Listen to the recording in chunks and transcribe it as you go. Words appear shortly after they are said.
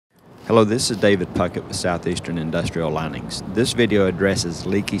Hello, this is David Puckett with Southeastern Industrial Linings. This video addresses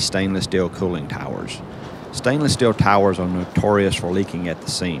leaky stainless steel cooling towers. Stainless steel towers are notorious for leaking at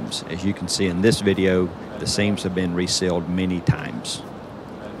the seams. As you can see in this video, the seams have been resealed many times.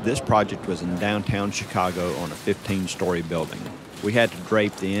 This project was in downtown Chicago on a 15-story building. We had to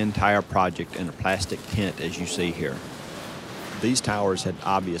drape the entire project in a plastic tent, as you see here. These towers had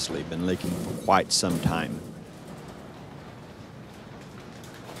obviously been leaking for quite some time.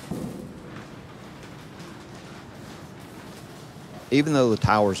 Even though the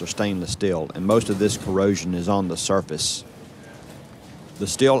towers are stainless steel and most of this corrosion is on the surface, the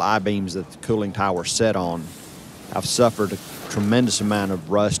steel I-beams that the cooling tower set on have suffered a tremendous amount of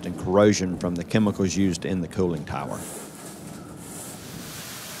rust and corrosion from the chemicals used in the cooling tower.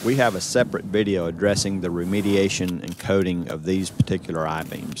 We have a separate video addressing the remediation and coating of these particular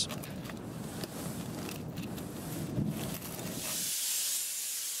I-beams.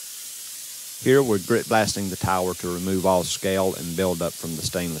 Here we're grit blasting the tower to remove all scale and buildup from the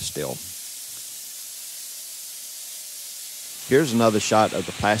stainless steel. Here's another shot of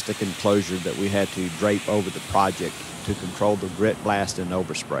the plastic enclosure that we had to drape over the project to control the grit blast and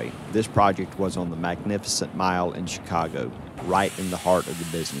overspray. This project was on the Magnificent Mile in Chicago, right in the heart of the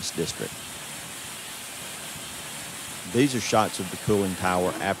business district. These are shots of the cooling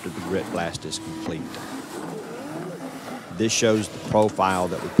tower after the grit blast is complete. This shows the profile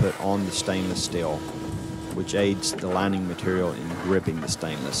that we put on the stainless steel, which aids the lining material in gripping the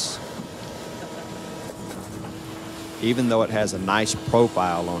stainless. Even though it has a nice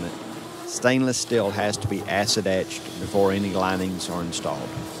profile on it, stainless steel has to be acid etched before any linings are installed.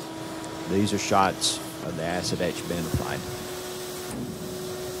 These are shots of the acid etch being applied.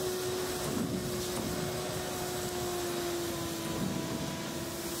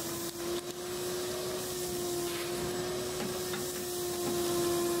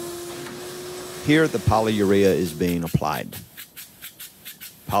 Here the polyurea is being applied.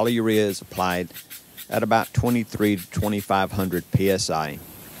 Polyurea is applied at about 23 to 2500 psi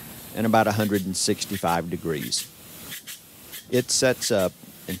and about 165 degrees. It sets up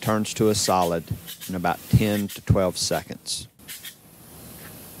and turns to a solid in about 10 to 12 seconds.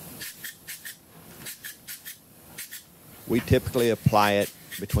 We typically apply it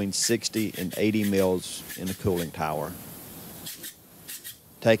between 60 and 80 mils in a cooling tower,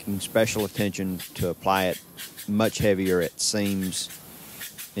 taking special attention to apply it much heavier at seams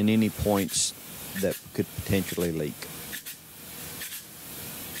and any points that could potentially leak.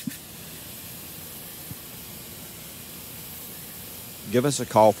 Give us a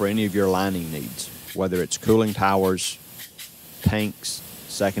call for any of your lining needs, whether it's cooling towers, tanks,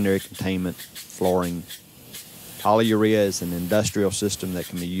 secondary containment, flooring. Polyurea is an industrial system that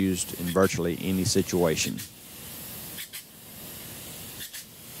can be used in virtually any situation.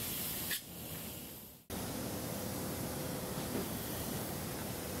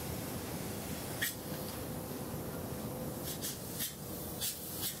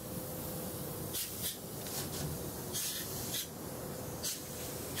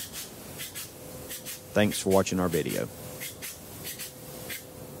 Thanks for watching our video.